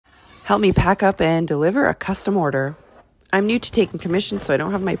help me pack up and deliver a custom order. I'm new to taking commissions, so I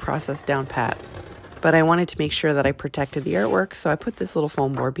don't have my process down pat. But I wanted to make sure that I protected the artwork, so I put this little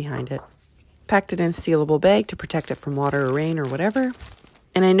foam board behind it. Packed it in a sealable bag to protect it from water or rain or whatever.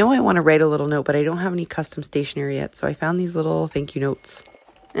 And I know I want to write a little note, but I don't have any custom stationery yet, so I found these little thank you notes.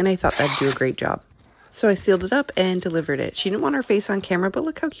 And I thought that'd do a great job. So I sealed it up and delivered it. She didn't want her face on camera, but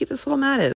look how cute this little mat is.